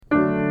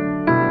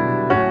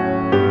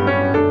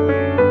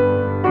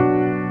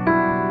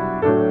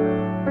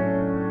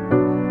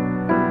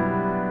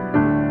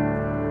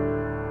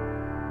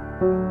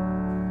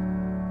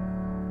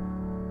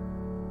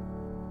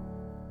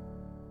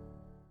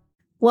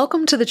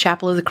Welcome to the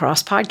Chapel of the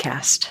Cross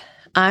podcast.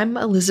 I'm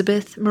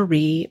Elizabeth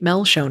Marie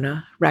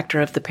Melshona, rector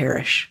of the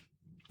parish.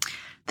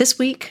 This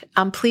week,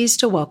 I'm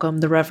pleased to welcome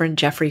the Reverend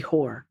Geoffrey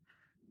Hoare,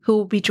 who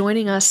will be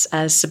joining us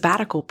as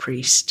sabbatical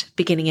priest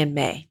beginning in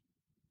May.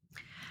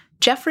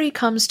 Geoffrey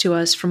comes to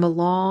us from a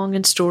long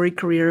and storied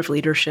career of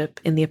leadership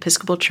in the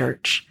Episcopal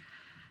Church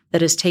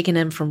that has taken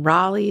him from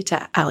Raleigh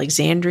to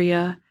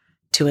Alexandria,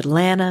 to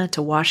Atlanta,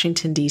 to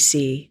Washington,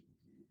 D.C.,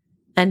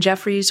 and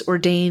Geoffrey's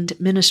ordained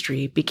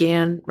ministry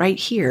began right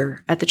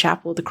here at the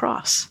Chapel of the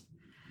Cross.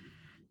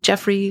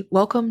 Geoffrey,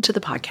 welcome to the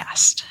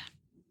podcast.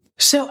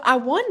 So I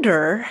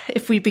wonder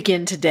if we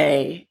begin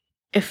today,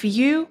 if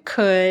you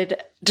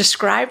could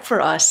describe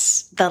for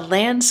us the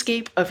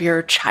landscape of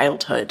your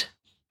childhood.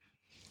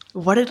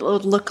 What did it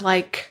look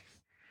like?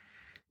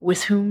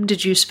 With whom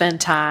did you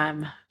spend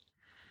time?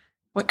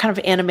 What kind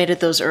of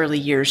animated those early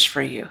years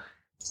for you?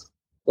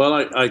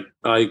 Well,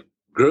 I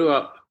grew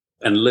up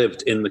and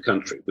lived in the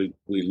country. We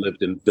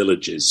lived in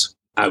villages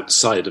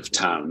outside of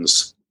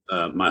towns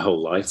my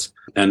whole life.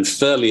 And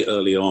fairly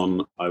early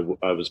on, I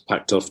was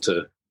packed off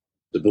to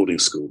the boarding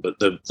school. But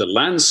the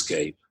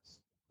landscape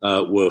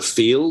were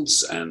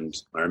fields, and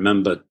I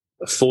remember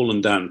a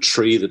fallen down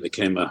tree that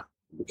became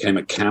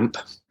a camp.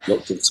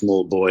 Lots of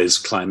small boys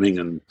climbing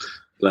and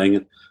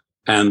playing.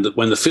 And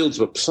when the fields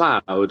were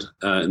ploughed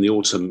in the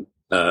autumn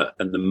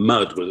and the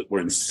mud were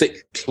in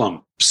thick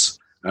clumps,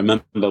 I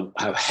remember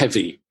how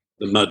heavy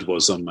the mud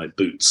was on my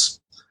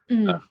boots.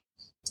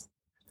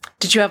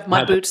 Did you have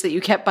mud boots that you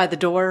kept by the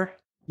door?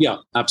 Yeah,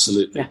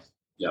 absolutely.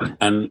 Yeah.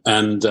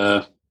 And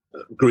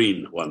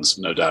green ones,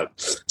 no doubt.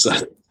 So,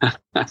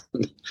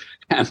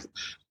 and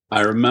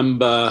I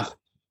remember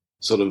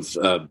sort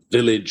of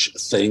village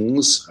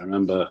things. I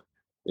remember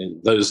in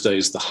those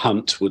days the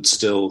hunt would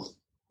still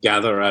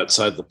gather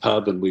outside the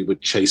pub, and we would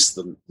chase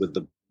them with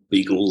the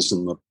beagles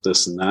and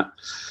this and that.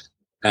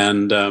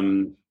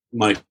 And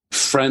my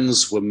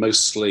friends were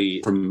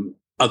mostly from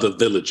other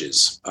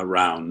villages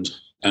around,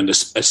 and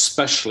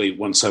especially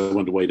once I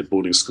went away to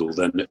boarding school,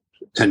 then it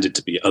tended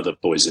to be other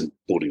boys in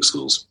boarding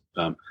schools.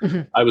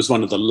 I was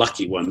one of the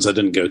lucky ones. I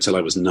didn't go till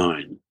I was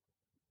 9.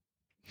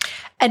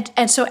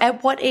 And so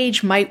at what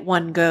age might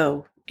one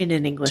go in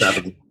an English?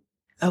 7.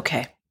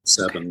 Okay.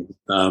 7.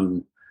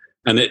 And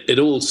it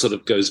all sort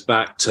of goes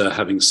back to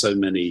having so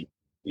many,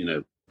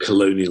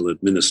 colonial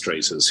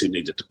administrators who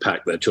needed to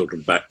pack their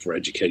children back for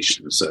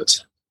education. So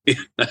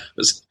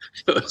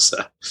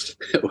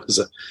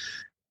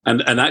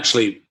and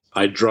actually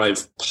I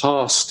drive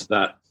past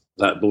that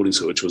boarding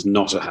school, which was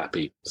not a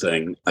happy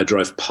thing. I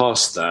drive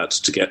past that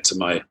to get to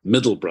my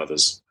middle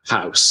brother's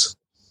house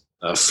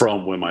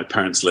from where my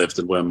parents lived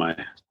and where my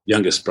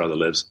youngest brother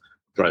lives.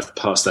 Drive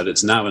past that.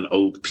 It's now an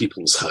old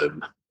people's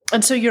home.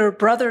 And so your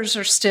brothers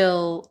are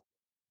still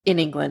in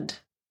England?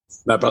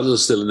 My brothers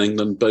are still in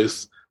England,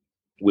 both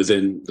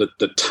within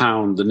the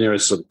town. The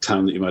nearest sort of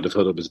town that you might have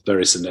heard of is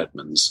Bury St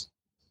Edmunds.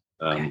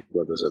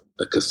 Where there's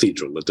a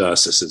cathedral. The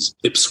diocese is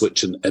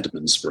Ipswich and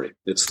Edmondsbury.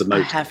 It's the most.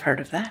 I have heard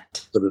of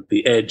that. Sort of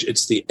the edge.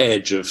 It's the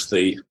edge of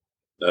the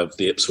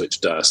Ipswich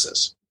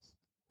diocese.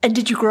 And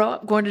did you grow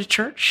up going to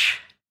church?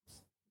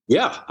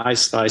 Yeah, I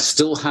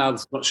still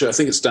have. Not sure. I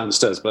think it's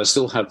downstairs, but I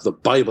still have the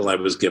Bible I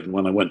was given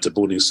when I went to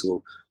boarding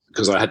school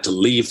because I had to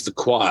leave the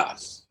choir.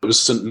 It was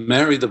St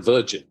Mary the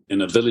Virgin in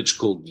a village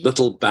called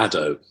Little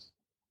Baddow,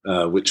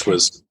 which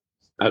was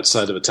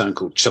outside of a town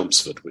called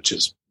Chelmsford, which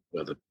is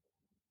where the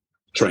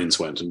trains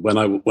went. And when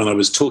I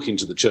was talking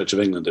to the Church of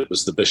England, it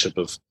was the Bishop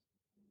of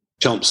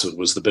Chelmsford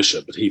was the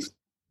bishop, but he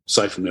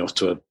siphoned me off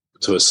to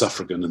a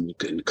suffragan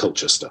in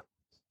Colchester.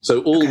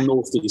 So all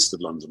northeast of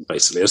London,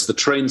 basically. As the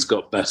trains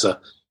got better,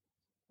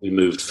 we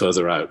moved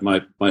further out.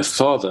 My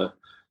father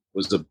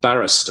was a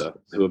barrister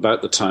who,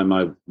 about the time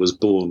I was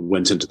born,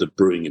 went into the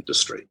brewing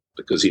industry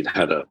because he'd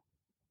had a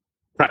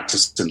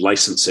practice in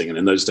licensing, and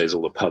in those days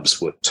all the pubs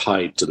were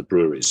tied to the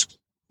breweries.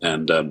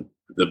 And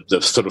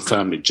the sort of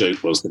family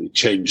joke was that he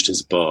changed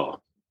his bar.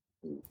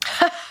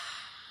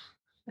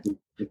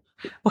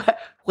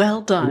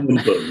 Well done.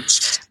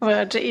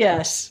 Well,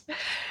 yes.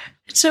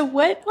 So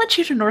what led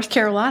you to North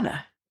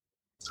Carolina?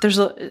 There's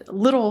a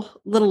little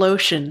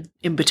ocean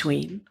in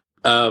between.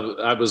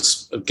 I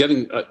was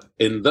getting,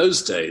 in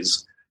those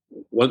days,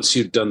 once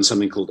you'd done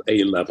something called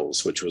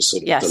A-levels, which was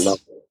sort of the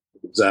level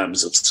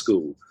exams of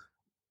school,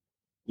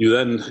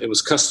 it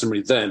was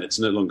customary then, it's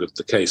no longer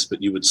the case,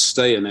 but you would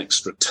stay an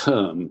extra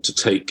term to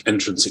take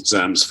entrance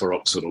exams for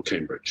Oxford or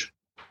Cambridge.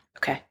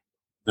 Okay.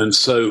 And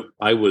so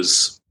I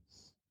was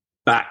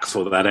back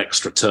for that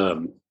extra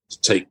term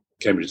to take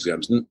Cambridge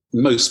exams.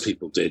 Most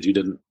people did.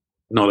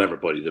 Not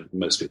everybody did,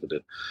 most people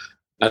did.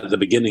 At the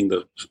beginning,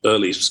 the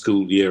early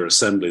school year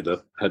assembly,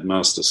 the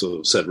headmaster sort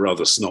of said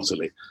rather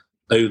snottily,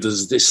 "Oh,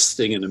 there's this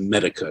thing in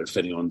America if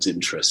anyone's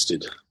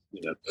interested."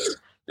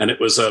 And it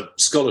was a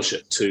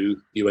scholarship to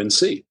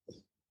UNC.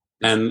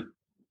 And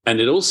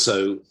it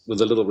also,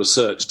 with a little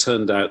research,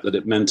 turned out that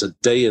it meant a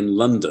day in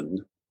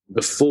London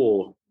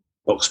before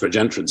Oxbridge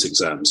entrance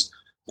exams.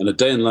 And a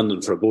day in London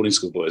for a boarding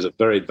school boy is a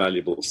very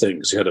valuable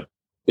thing. So you had an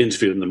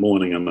interview in the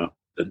morning and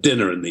a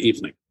dinner in the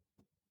evening.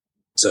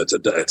 So it's a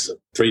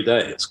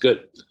 3-day. It's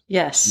good.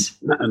 Yes.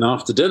 And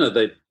after dinner,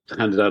 they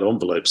handed out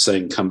envelopes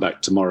saying, "Come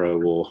back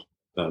tomorrow," or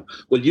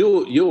well,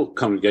 your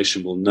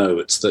congregation will know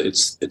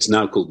it's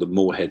now called the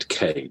Moorhead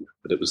Cane,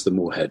 but it was the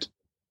Moorhead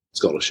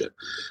Scholarship,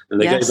 and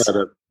they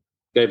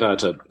gave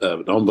out an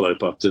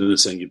envelope after dinner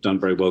saying, "You've done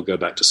very well. Go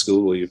back to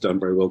school," or "You've done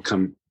very well.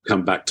 Come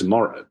back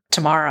tomorrow."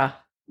 Tomorrow.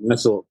 And I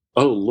thought,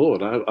 "Oh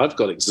Lord, I've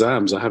got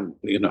exams. I've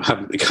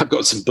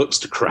got some books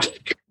to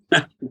crack."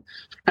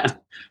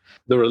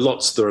 There are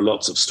lots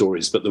of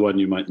stories, but the one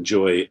you might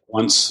enjoy.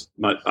 Once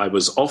I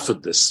was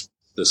offered this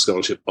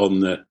scholarship on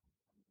the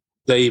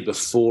day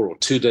before or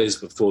 2 days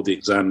before the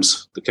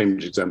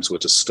Cambridge exams were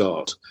to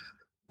start,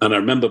 and I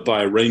remember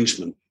by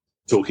arrangement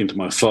talking to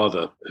my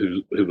father,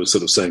 who was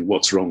sort of saying,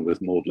 "What's wrong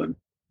with Magdalen?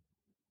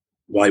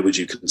 Why would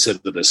you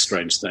consider this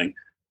strange thing?"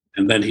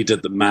 And then he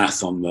did the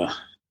math on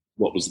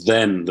what was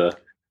then the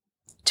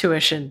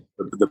tuition,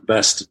 the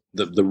best,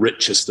 the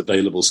richest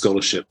available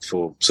scholarship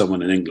for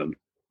someone in England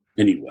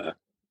anywhere.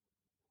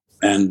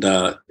 And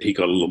he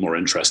got a little more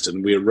interested,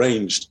 and we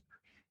arranged to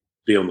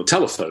be on the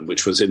telephone,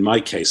 which was, in my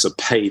case, a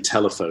pay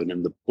telephone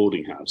in the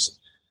boarding house.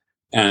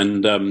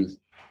 And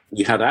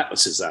we had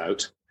atlases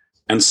out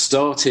and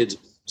started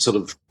sort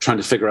of trying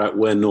to figure out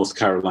where North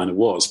Carolina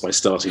was by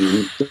starting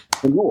in the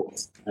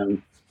north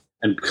and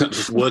kind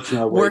of working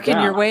our way working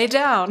down. your way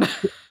down.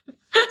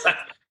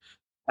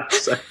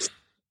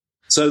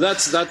 So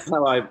that's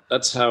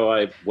how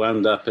I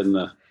wound up in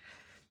the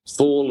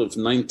fall of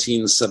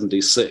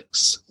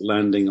 1976,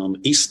 landing on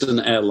Eastern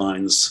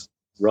Airlines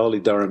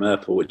Raleigh-Durham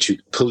Airport, which you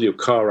pull your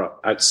car up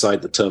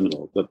outside the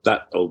terminal. But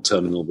that old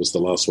terminal was the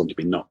last one to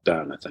be knocked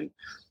down, I think.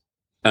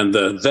 And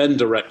the then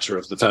director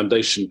of the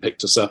foundation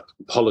picked us up,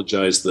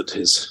 apologized that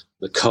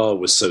the car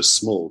was so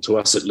small. To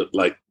us, it looked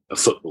like a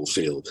football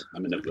field. I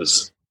mean, it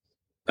was,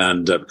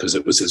 and because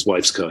it was his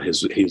wife's car,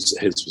 his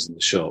was in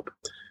the shop.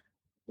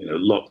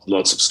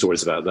 Lots of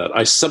stories about that.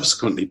 I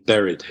subsequently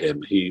buried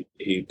him. He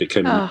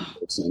became a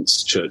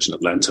Saints church in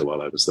Atlanta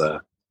while I was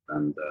there,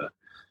 and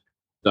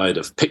died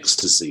of Pick's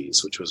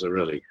disease, which was a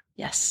really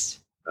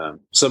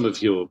some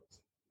of your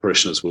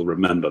parishioners will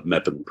remember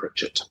Mebane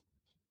Pritchett,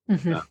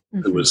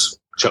 who was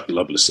Chuck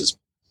Lovelace's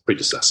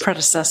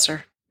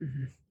predecessor.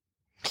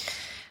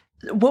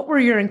 Mm-hmm. What were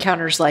your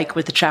encounters like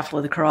with the Chapel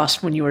of the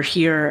Cross when you were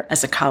here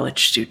as a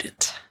college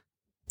student?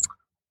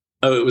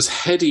 Oh, it was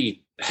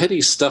heady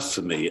stuff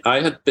for me. I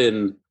had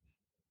been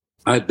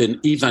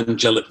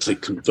evangelically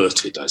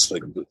converted, I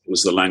suppose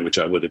was the language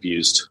I would have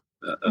used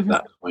at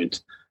that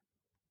point,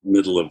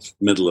 middle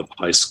of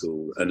high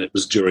school. And it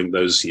was during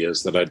those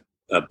years that I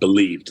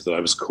believed that I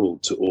was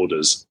called to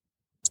orders.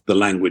 The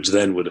language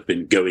then would have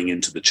been going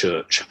into the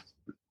church.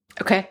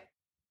 Okay.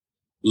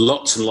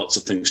 Lots and lots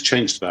of things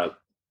changed about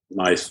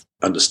my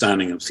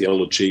understanding of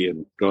theology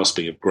and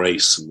grasping of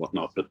grace and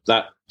whatnot, but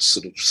that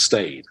sort of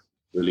stayed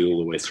really all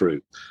the way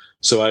through.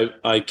 So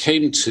I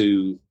came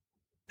to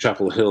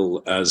Chapel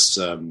Hill as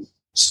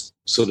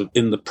sort of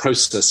in the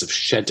process of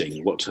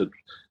shedding what had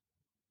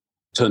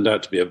turned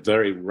out to be a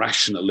very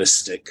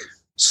rationalistic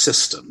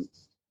system,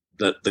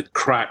 that the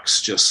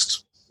cracks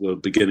just were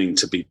beginning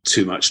to be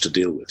too much to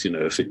deal with.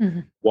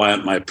 Why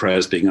aren't my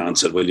prayers being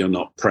answered? Well, you're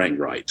not praying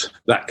right.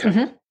 That kind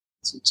of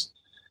nonsense.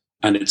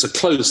 And it's a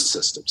closed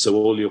system, so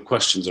all your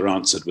questions are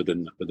answered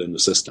within the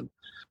system.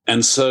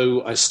 And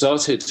so I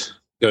started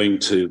going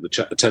to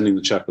attending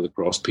the Chapel of the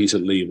Cross. Peter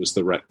Lee was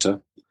the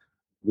rector.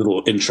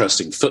 Little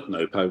interesting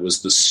footnote: I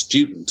was the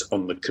student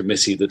on the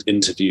committee that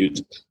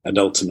interviewed and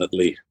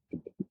ultimately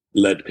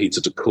led Peter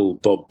to call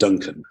Bob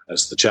Duncan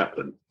as the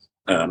chaplain.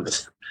 And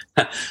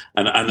then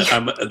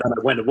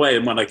I went away,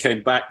 and when I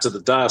came back to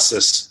the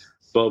diocese,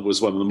 Bob was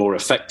one of the more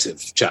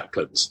effective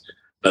chaplains.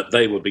 But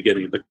they were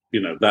beginning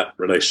that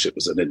relationship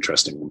was an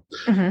interesting one.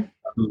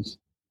 Mm-hmm.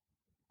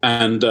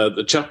 And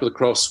the Chapel of the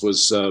Cross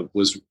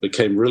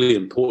became really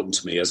important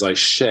to me as I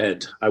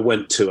shared. I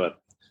went to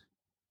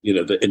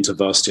the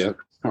InterVarsity, I can't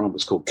remember what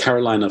it's called,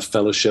 Carolina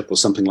Fellowship or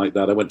something like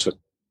that. I went to a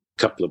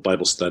couple of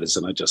Bible studies,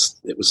 and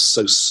it was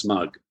so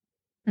smug.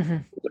 Mm-hmm.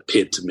 It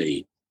appeared to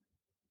me.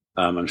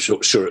 I'm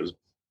sure it was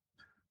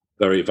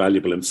very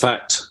valuable. In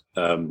fact,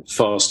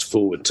 fast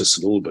forward to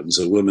St. Albans,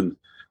 a woman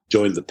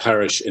joined the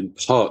parish in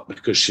part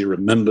because she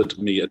remembered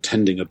me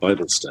attending a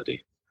Bible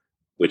study,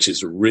 which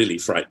is really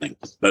frightening.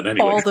 But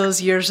anyway. All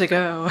those years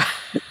ago.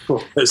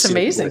 It's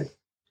amazing.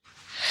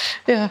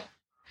 Yeah.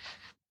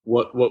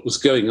 What was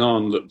going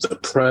on, the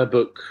prayer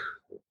book,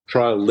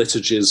 trial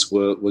liturgies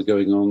were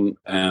going on,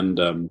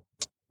 and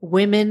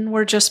women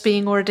were just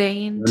being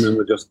ordained.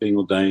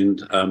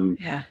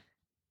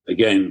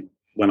 Again,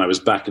 when I was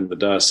back in the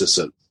diocese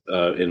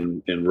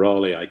in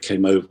Raleigh, I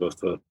came over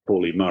for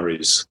Paulie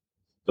Murray's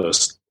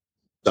first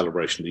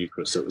celebration of the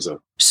Eucharist.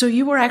 So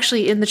you were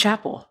actually in the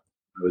chapel?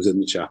 I was in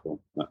the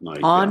chapel that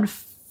night. On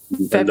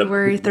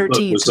February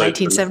 13th,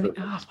 1970.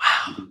 Oh,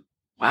 wow.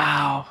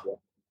 Wow.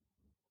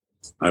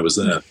 I was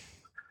there.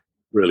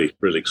 Really,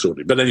 really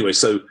extraordinary. But anyway,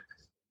 so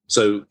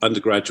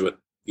undergraduate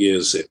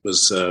years, it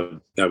was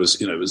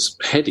it was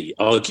heady,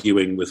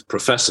 arguing with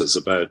professors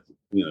about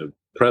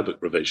prayer book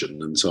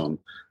revision and so on.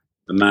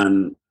 a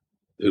man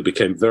who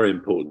became very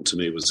important to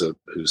me was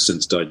who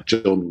since died,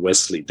 John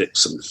Wesley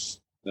Dixon,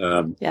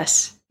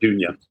 Yes,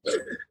 Jr.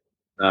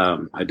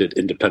 I did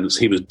Independence.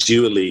 He was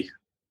dually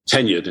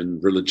tenured in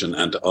religion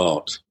and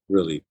art.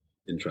 Really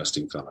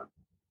interesting fellow.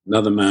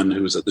 Another man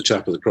who was at the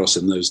Chapel of the Cross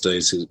in those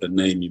days, a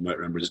name you might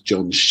remember, is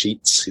John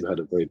Sheets, who had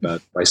a very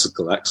bad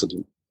bicycle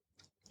accident.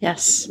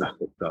 yes,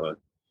 Fellow.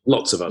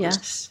 Lots of others.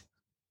 yes.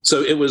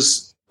 So it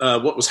was,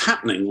 what was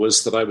happening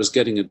was that I was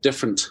getting a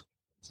different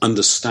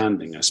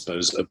understanding, I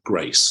suppose, of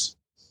grace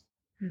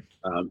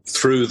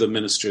through the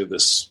ministry of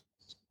this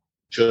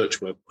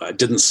church, where I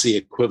didn't see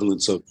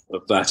equivalents of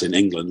that in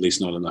England, at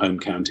least not in the home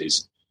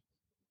counties.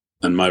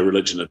 And my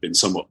religion had been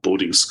somewhat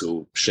boarding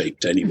school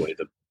shaped anyway.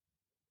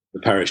 The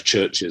parish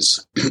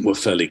churches were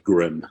fairly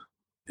grim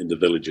in the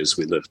villages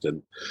we lived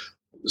in.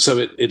 So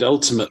it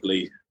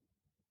ultimately,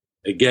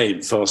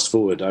 again, fast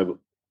forward, I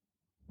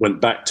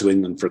went back to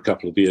England for a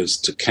couple of years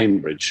to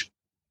Cambridge.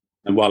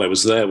 And while I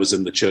was there, I was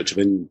in the Church of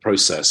England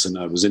process, and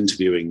I was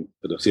interviewing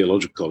at a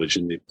theological college,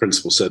 and the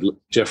principal said, "Look,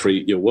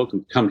 Geoffrey, you're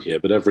welcome to come here,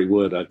 but every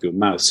word out of your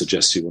mouth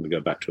suggests you want to go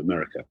back to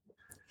America."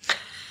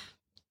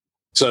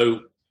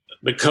 So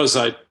because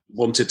I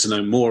wanted to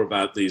know more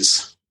about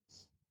these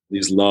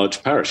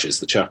large parishes,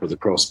 the Chapel of the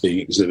Cross being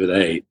Exhibit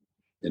A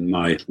in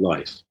my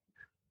life,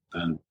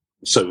 and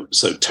so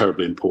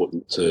terribly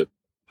important to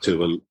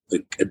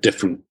a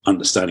different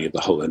understanding of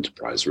the whole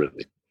enterprise,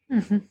 really.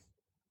 Mm-hmm.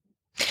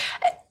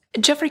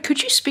 Geoffrey,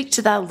 could you speak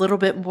to that a little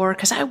bit more?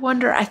 Because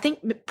I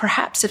think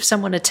perhaps if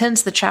someone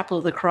attends the Chapel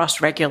of the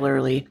Cross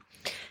regularly,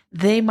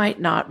 they might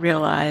not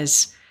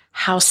realize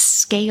how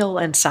scale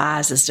and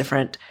size is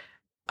different,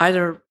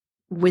 either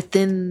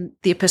within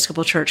the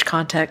Episcopal Church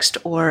context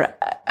or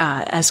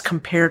as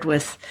compared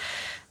with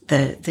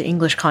the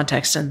English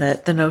context, and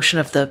the notion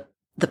of the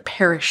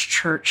parish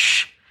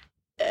church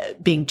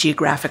being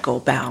geographical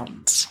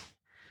bounds.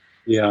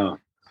 Yeah.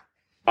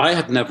 I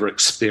had never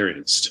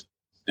experienced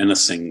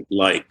anything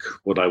like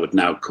what I would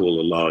now call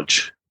a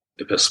large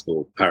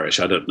Episcopal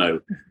parish. I don't know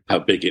how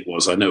big it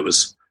was. I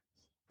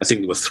think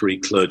there were 3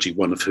 clergy,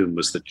 one of whom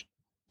was the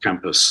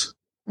campus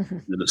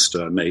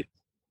minister. I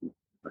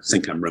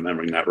think I'm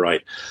remembering that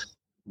right.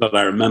 But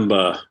I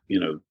remember,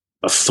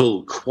 a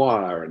full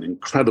choir and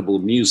incredible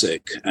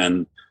music.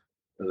 And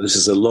this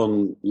is a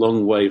long,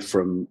 long way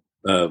from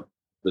the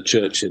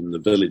church in the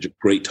village of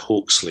Great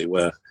Hawksley,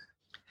 where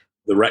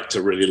the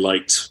rector really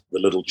liked the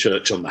little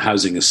church on the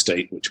housing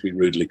estate, which we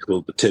rudely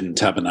called the Tin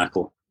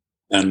Tabernacle.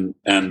 And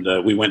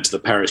we went to the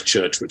parish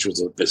church, which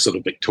was a sort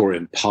of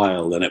Victorian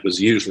pile. And it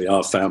was usually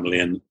our family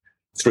and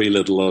 3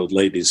 little old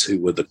ladies who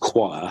were the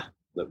choir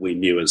that we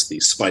knew as the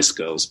Spice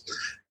Girls.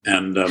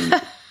 And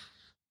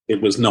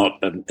it was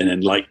not an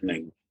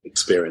enlightening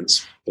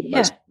experience for the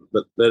most part.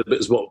 But it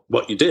was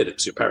what you did. It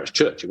was your parish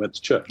church. You went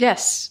to church.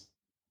 Yes.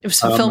 It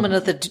was fulfillment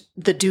of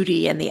the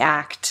duty and the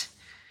act.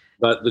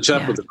 But the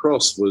Chapel of the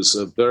Cross was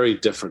a very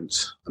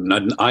different.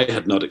 I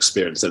had not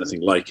experienced anything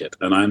like it,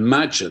 and I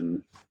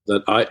imagine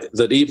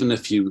that even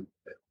if you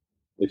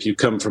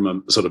come from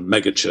a sort of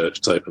mega church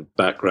type of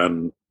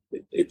background,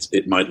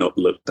 it might not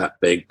look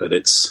that big, but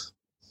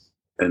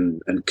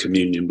and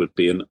communion would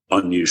be an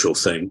unusual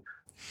thing.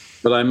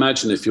 But I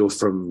imagine if you're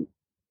from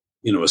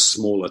a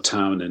smaller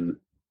town in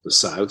the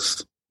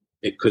south,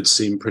 it could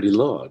seem pretty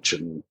large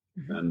and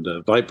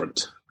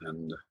vibrant.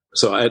 And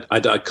so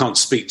I can't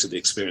speak to the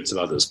experience of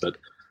others, but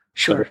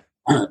sure,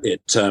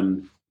 it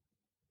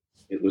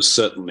was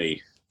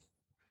certainly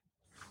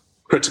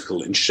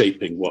critical in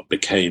shaping what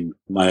became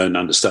my own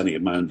understanding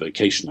of my own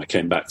vocation. I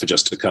came back for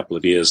just a couple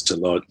of years to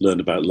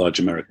learn about large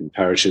American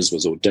parishes,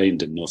 was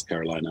ordained in North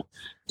Carolina,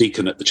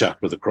 deacon at the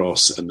Chapel of the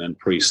Cross, and then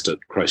priest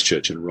at Christ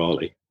Church in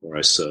Raleigh, where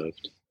I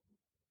served.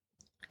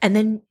 And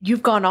then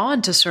you've gone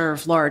on to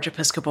serve large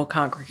Episcopal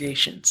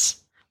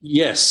congregations.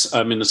 Yes,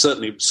 I mean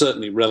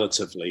certainly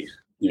relatively,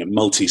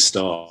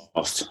 multi-staff.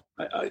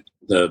 I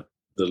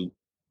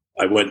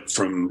went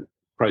from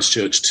Christ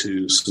Church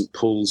to St.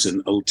 Paul's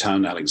in Old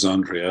Town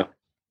Alexandria,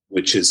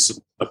 which is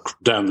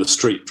down the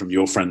street from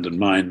your friend and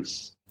mine,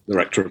 the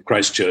rector of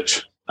Christ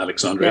Church,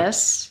 Alexandria.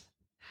 Yes.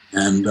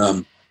 And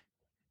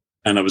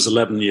I was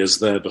 11 years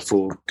there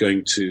before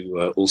going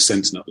to All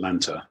Saints in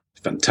Atlanta,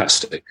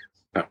 fantastic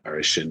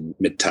parish in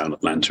Midtown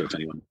Atlanta, if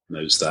anyone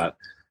knows that.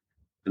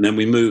 And then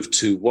we moved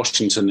to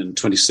Washington in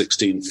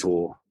 2016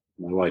 for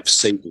my wife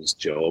Sable's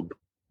job.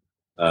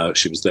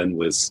 She was then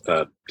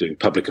doing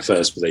public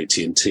affairs with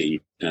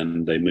AT&T,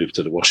 and they moved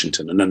to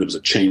Washington. And then there was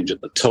a change at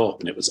the top,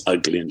 and it was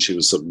ugly, and she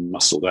was sort of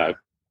muscled out.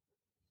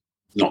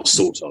 Not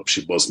sort of,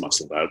 she was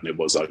muscled out, and it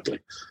was ugly.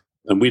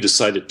 And we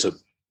decided to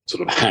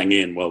sort of hang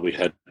in while we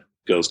had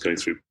girls going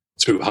through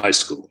high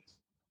school.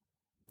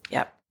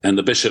 Yep. And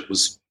the bishop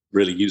was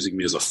really using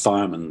me as a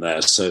fireman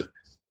there, so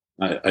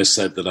I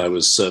said that I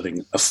was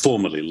serving a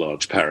formerly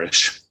large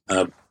parish,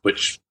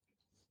 which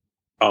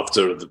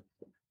after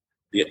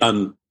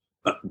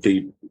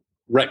the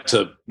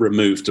rector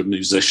removed a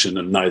musician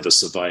and neither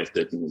survived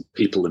it, and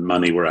people and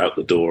money were out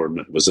the door, and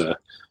it was a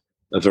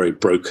very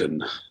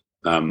broken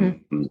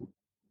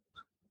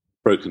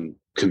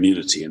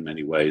community in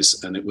many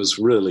ways, and it was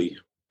really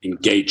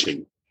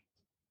engaging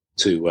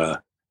to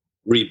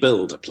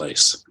rebuild a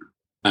place.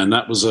 And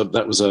that was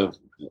a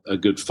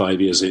good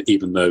 5 years,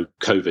 even though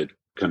COVID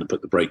kind of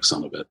put the brakes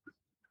on a bit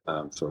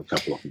for a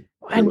couple of them.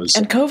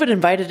 And COVID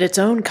invited its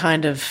own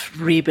kind of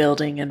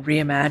rebuilding and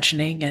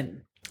reimagining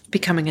and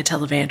becoming a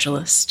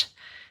televangelist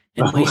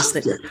in ways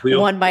that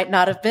one might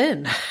not have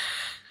been.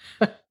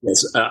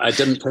 Yes, I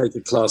didn't take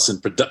a class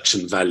in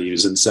production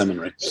values in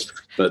seminary,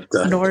 but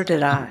nor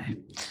did I.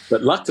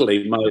 But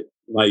luckily,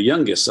 our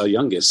youngest,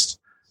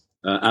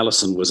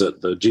 Alison, was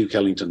at the Duke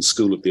Ellington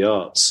School of the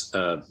Arts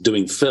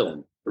doing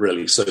film.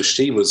 Really, so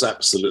she was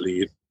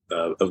absolutely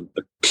a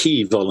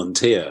key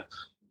volunteer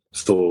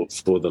for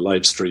the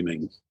live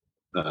streaming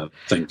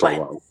thing for a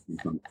while.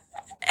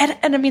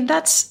 And I mean,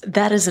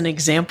 that is an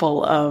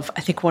example of,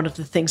 I think, one of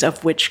the things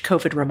of which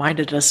COVID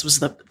reminded us was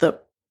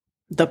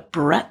the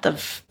breadth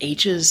of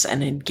ages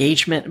and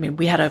engagement. I mean,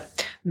 we had a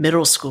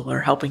middle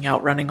schooler helping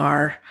out running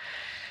our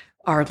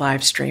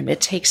live stream.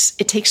 It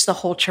takes the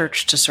whole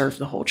church to serve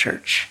the whole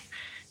church.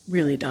 It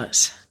really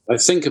does. I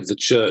think of the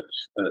church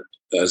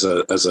as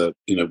a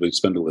we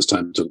spend all this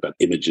time talking about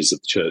images of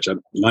the church.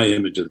 My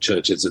image of the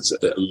church is it's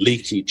a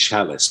leaky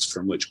chalice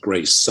from which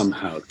grace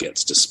somehow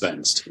gets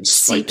dispensed.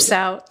 Seeps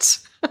out.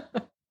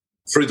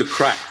 Through the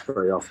crack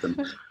very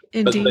often.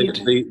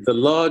 Indeed. But the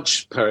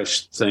large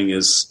parish thing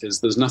is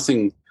there's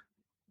nothing,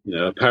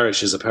 a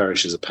parish is a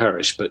parish is a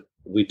parish, but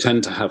we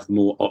tend to have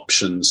more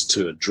options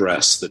to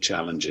address the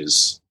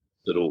challenges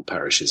that all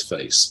parishes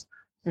face.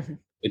 Mm-hmm.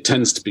 It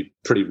tends to be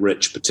pretty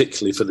rich,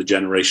 particularly for the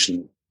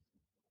generation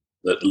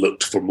that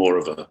looked for more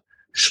of a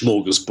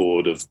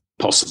smorgasbord of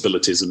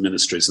possibilities and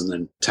ministries and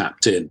then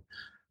tapped in.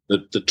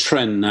 The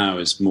trend now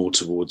is more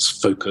towards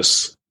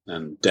focus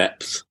and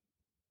depth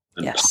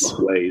and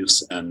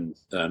pathways. And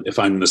if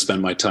I'm going to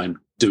spend my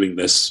time doing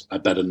this, I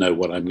better know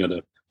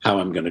how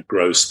I'm going to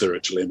grow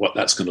spiritually and what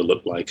that's going to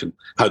look like and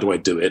how do I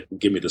do it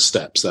and give me the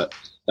steps. That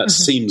mm-hmm.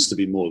 seems to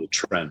be more the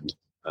trend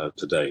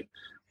today.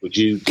 Would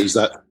you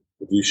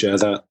share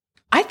that?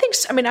 I think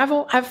so. I mean,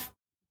 I'm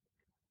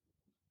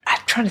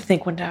trying to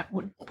think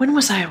when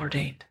was I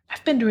ordained?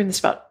 I've been doing this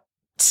about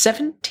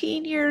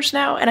 17 years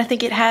now. And I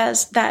think it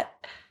has that,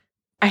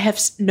 I have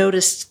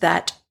noticed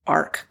that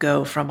arc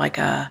go from like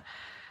I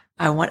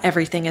want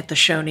everything at the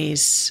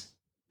Shoney's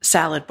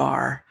salad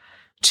bar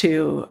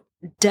to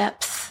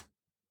depth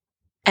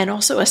and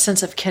also a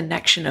sense of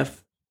connection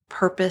of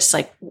purpose,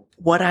 like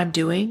what I'm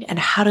doing and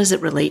how does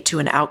it relate to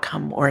an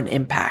outcome or an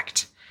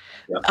impact,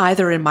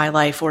 either in my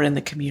life or in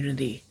the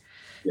community.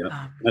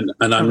 Yeah, and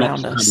I'm not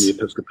sure how many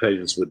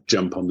Episcopalians would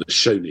jump on the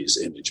Shoney's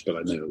image, but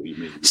I know what you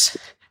mean.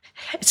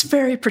 It's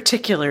very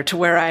particular to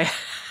where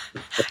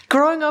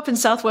growing up in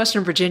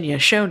southwestern Virginia,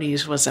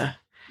 Shoney's was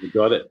You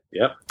got it.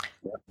 Yep.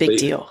 Big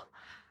deal.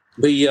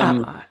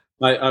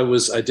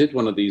 I did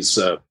one of these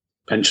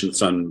pension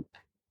fund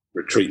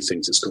retreat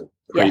things. It's called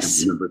a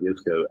number of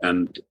years ago,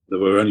 and there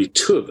were only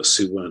two of us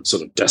who weren't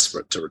sort of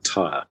desperate to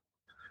retire.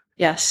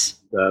 Yes.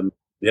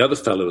 The other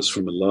fellow was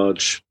from a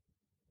large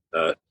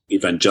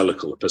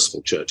evangelical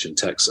Episcopal church in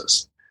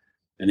Texas,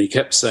 and he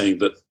kept saying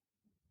that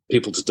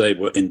people today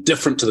were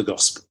indifferent to the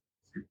gospel.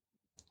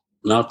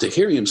 And after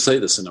hearing him say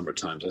this a number of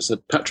times, I said,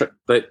 Patrick,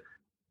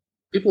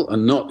 people are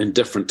not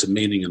indifferent to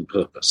meaning and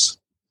purpose.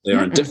 They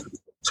are indifferent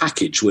to the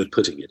package we're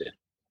putting it in.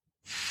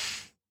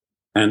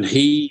 And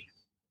he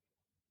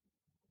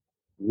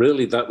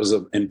really, that was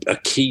a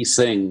key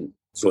thing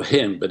for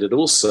him, but it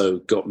also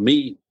got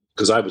me,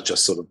 because I was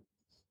just sort of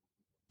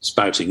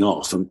spouting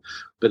off,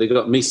 but it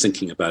got me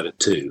thinking about it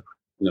too.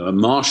 A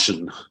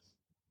Martian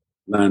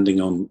landing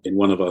in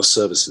one of our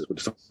services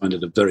would find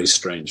it a very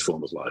strange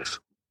form of life.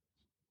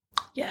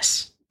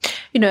 Yes.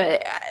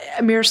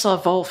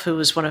 Miroslav Volf, who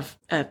was one of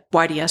a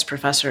YDS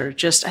professor,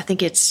 I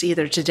think it's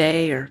either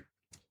today or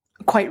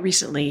quite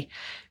recently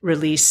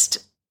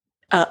released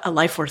A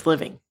Life Worth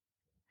Living,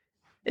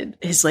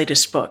 his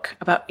latest book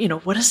about,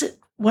 what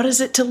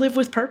is it to live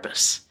with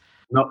purpose?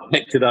 Not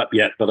picked it up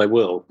yet, but I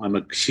will. I'm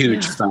a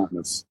huge fan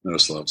of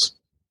Miroslav's.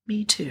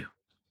 Me too.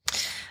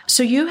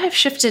 So you have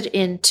shifted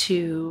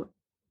into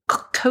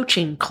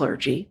coaching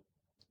clergy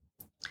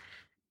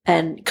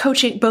and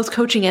both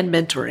coaching and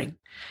mentoring.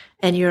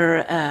 And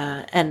you're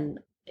an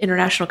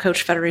International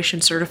Coach Federation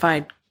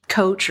certified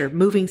coach, or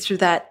moving through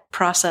that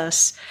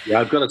process. Yeah,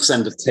 I've got to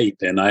send a tape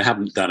in. I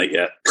haven't done it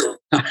yet.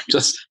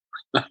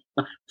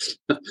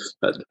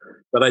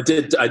 But I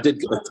did.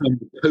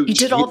 You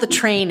did all the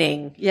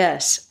training,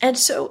 yes. And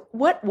so,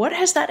 what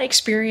has that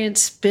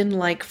experience been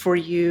like for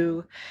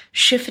you,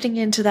 shifting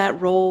into that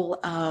role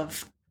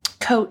of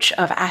coach,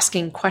 of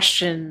asking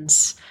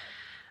questions,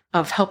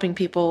 of helping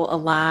people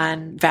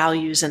align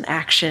values and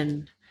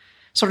action,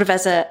 sort of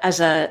as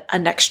a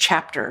next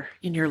chapter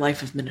in your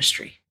life of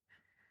ministry?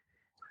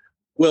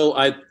 Well,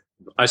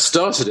 I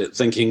started it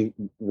thinking,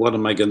 what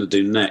am I going to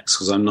do next?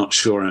 Because I'm not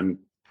sure I'm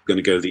going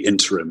to go the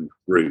interim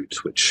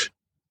route, which,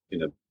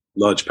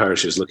 large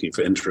parishes looking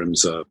for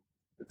interims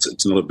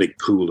it's not a big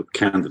pool of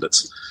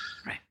candidates.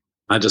 Right.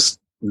 I just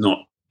not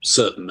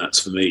certain that's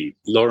for me.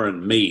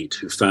 Lauren Mead,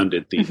 who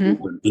founded the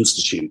Alban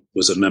Institute,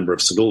 was a member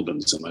of St.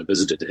 Albans, and I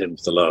visited him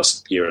for the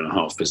last year and a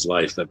half of his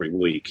life every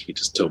week. He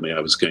just told me I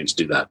was going to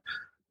do that,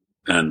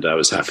 and I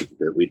was happy to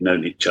do it. We'd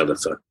known each other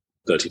for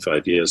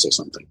 35 years or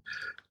something,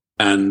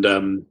 and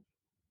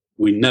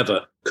we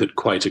never could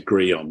quite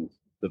agree on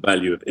the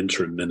value of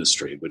interim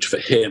ministry, which for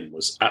him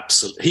was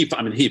absolutely. He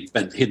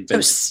invented. It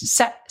was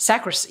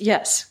sacrosanct.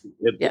 Yes,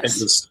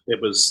 it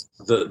was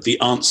the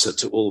answer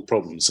to all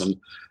problems, and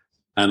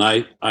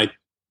I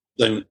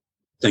don't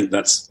think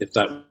if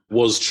that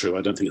was true,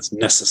 I don't think it's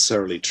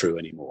necessarily true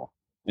anymore.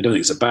 I don't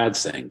think it's a bad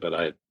thing,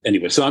 but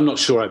anyway. So I'm not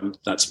sure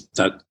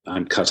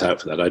I'm cut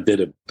out for that. I did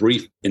a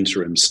brief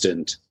interim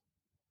stint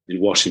in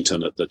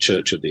Washington at the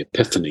Church of the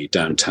Epiphany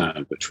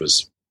downtown, which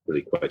was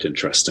really quite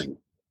interesting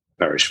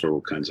parish for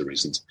all kinds of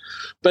reasons.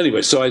 But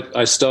anyway, so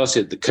I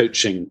started the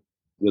coaching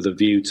with a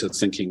view to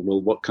thinking,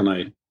 well,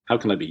 how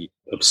can I be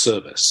of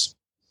service?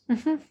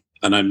 Mm-hmm.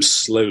 And I'm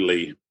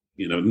slowly,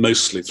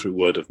 mostly through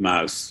word of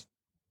mouth,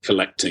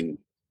 collecting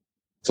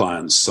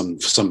clients, some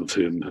of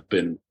whom have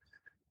been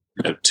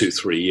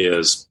 2-3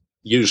 years,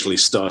 usually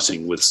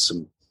starting with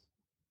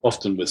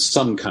often with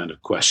some kind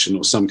of question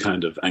or some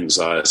kind of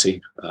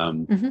anxiety. How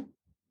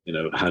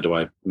do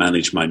I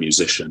manage my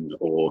musician?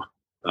 Or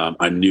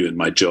I'm new in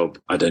my job.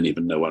 I don't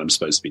even know what I'm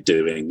supposed to be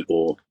doing.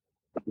 Or,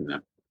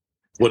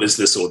 what is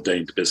this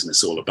ordained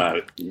business all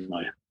about?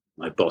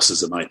 My boss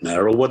is a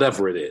nightmare, or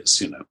whatever it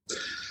is,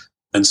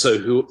 And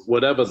so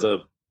whatever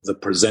the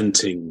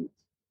presenting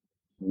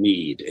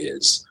need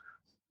is,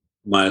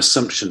 my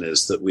assumption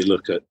is that we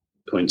look at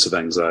points of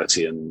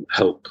anxiety and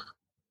help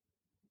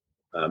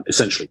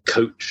essentially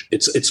coach.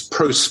 It's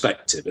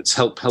prospective. It's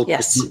help.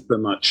 Yes. It's not so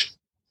much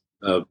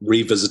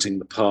revisiting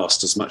the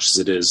past as much as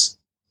it is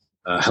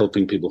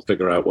helping people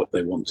figure out what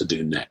they want to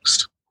do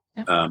next.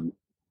 Yep.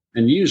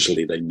 And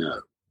usually they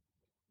know.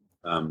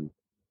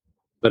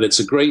 But it's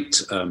a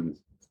great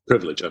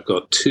privilege. I've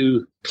got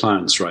 2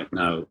 clients right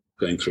now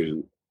trying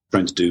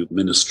to do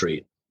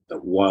ministry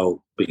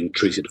while being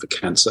treated for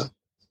cancer.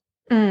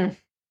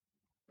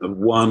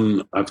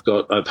 One,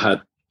 I've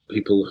had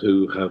people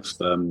who have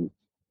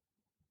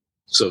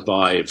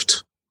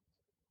survived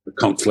the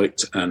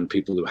conflict and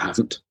people who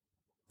haven't.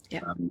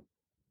 Yeah.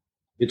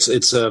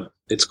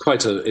 It's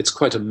quite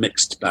a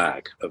mixed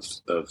bag of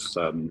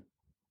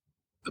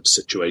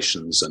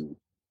situations and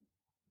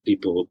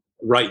people.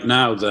 Right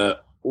now, they're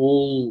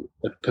all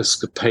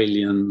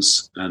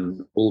Episcopalians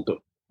and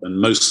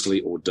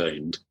mostly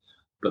ordained,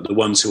 but the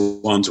ones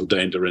who aren't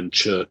ordained are in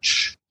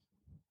church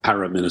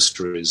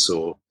paraministries,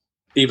 or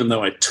even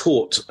though I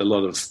taught a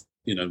lot of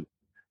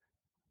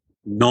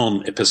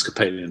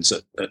non-Episcopalians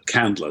at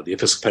Candler, the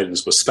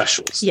Episcopalians were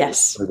specials.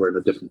 Yes, they were in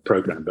a different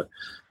program, but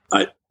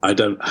I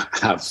don't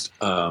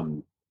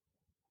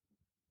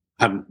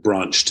haven't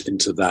branched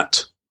into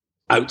that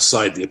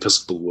outside the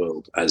Episcopal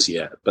world as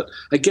yet. But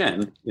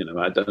again,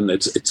 I don't.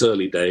 It's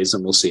early days,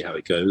 and we'll see how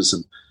it goes.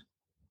 And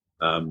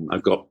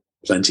I've got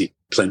plenty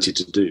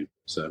to do.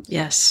 So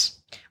yes.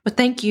 Well,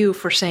 thank you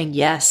for saying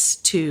yes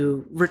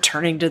to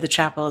returning to the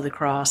Chapel of the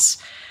Cross.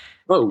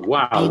 Oh,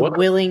 wow. Being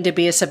willing to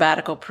be a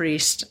sabbatical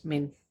priest. I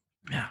mean,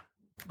 yeah.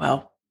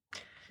 Well,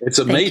 it's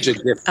a major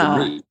gift for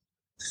me.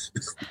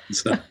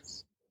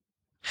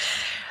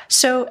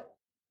 So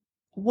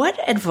what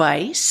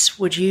advice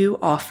would you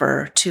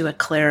offer to a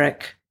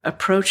cleric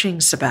approaching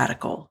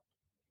sabbatical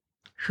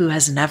who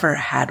has never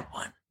had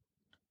one?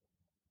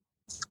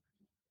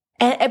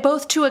 And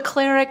both to a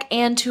cleric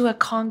and to a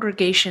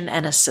congregation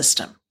and a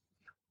system.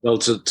 Well,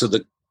 to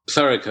the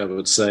cleric, I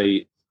would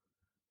say,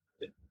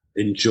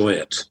 enjoy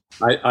it.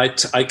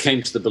 I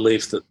came to the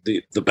belief that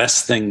the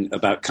best thing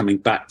about coming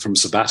back from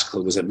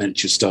sabbatical was it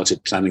meant you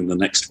started planning the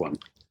next one,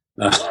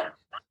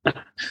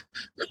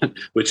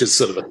 which is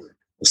sort of a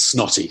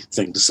snotty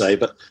thing to say,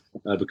 but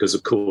because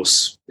of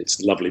course it's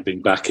lovely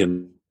being back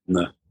in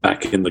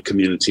the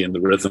community and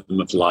the rhythm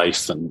of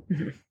life and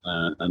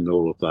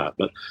all of that.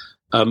 But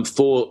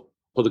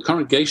for the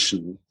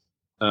congregation,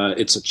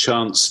 it's a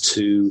chance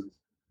to.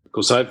 Of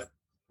course, I've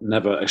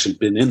never actually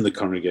been in the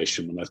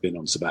congregation when I've been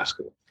on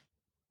sabbatical,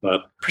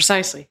 but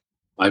precisely,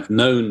 I've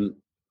known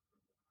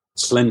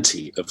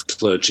plenty of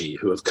clergy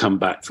who have come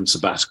back from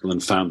sabbatical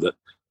and found that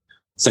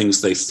things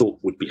they thought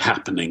would be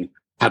happening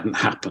hadn't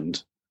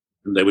happened,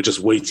 and they were just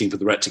waiting for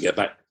the rector to get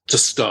back to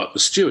start the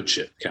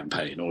stewardship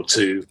campaign or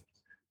to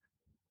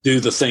do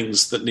the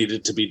things that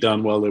needed to be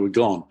done while they were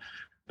gone.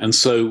 And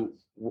so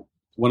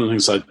one of the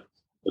things I'd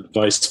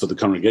advise for the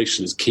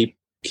congregation is keep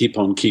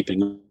on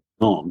keeping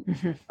on.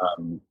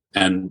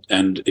 And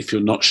if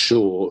you're not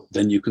sure,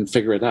 then you can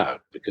figure it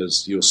out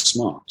because you're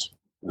smart.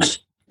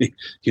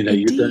 You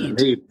don't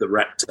need the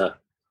rector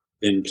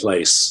in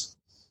place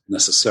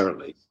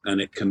necessarily.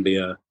 And it can be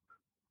at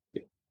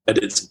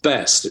its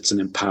best, it's an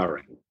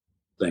empowering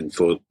thing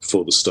for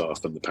the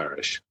staff and the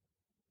parish.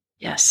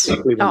 Yes.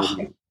 Particularly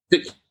when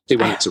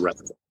it's a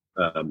rector.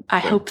 I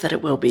hope that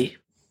it will be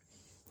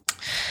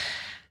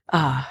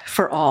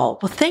for all.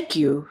 Well, thank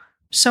you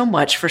so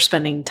much for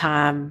spending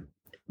time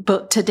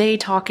But today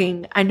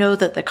talking, I know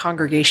that the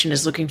congregation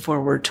is looking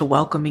forward to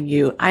welcoming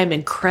you. I'm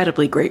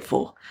incredibly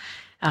grateful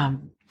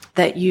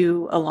that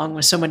you, along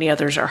with so many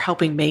others, are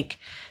helping make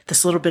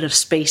this little bit of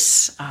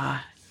space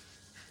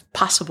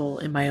possible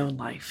in my own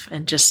life.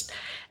 And just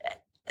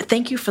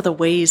thank you for the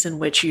ways in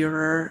which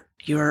your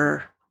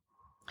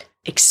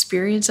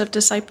experience of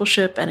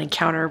discipleship and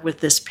encounter with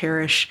this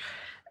parish,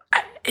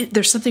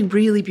 there's something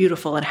really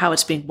beautiful in how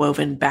it's being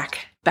woven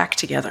back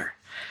together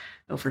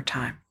over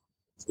time.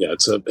 Yeah,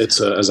 it's a as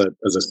I said,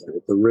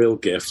 it's a real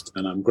gift,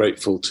 and I'm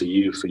grateful to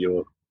you for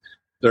your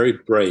very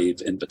brave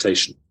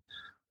invitation.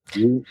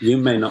 You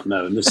may not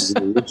know, and this is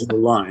an original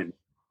line,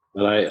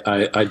 but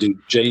I do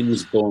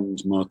James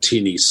Bond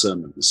martini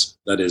sermons.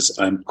 That is,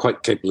 I'm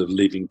quite capable of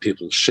leaving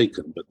people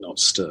shaken but not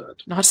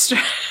stirred. Not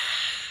stirred.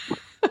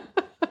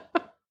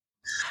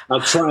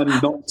 I'll try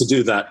not to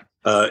do that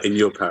in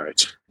your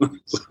parish.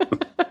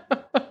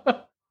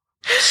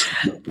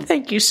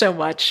 Thank you so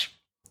much.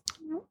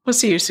 We'll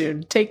see you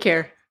soon. Take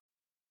care.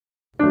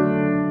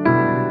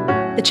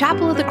 The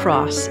Chapel of the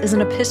Cross is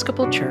an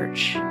Episcopal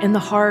church in the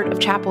heart of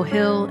Chapel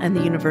Hill and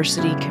the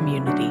university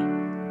community.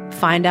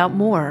 Find out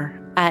more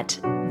at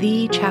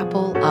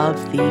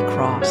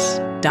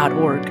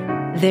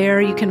thechapelofthecross.org.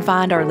 There you can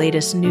find our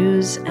latest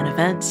news and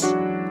events,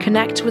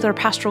 connect with our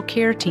pastoral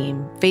care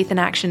team, Faith in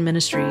Action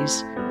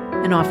Ministries,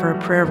 and offer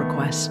a prayer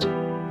request.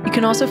 You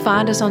can also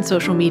find us on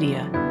social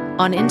media,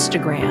 on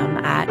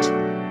Instagram at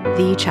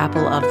The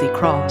Chapel of the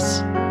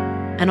Cross,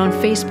 and on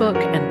Facebook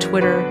and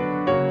Twitter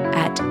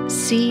at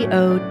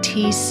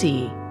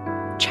COTC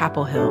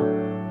Chapel Hill.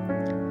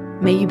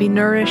 May you be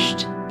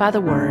nourished by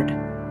the word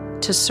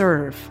to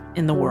serve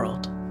in the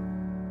world.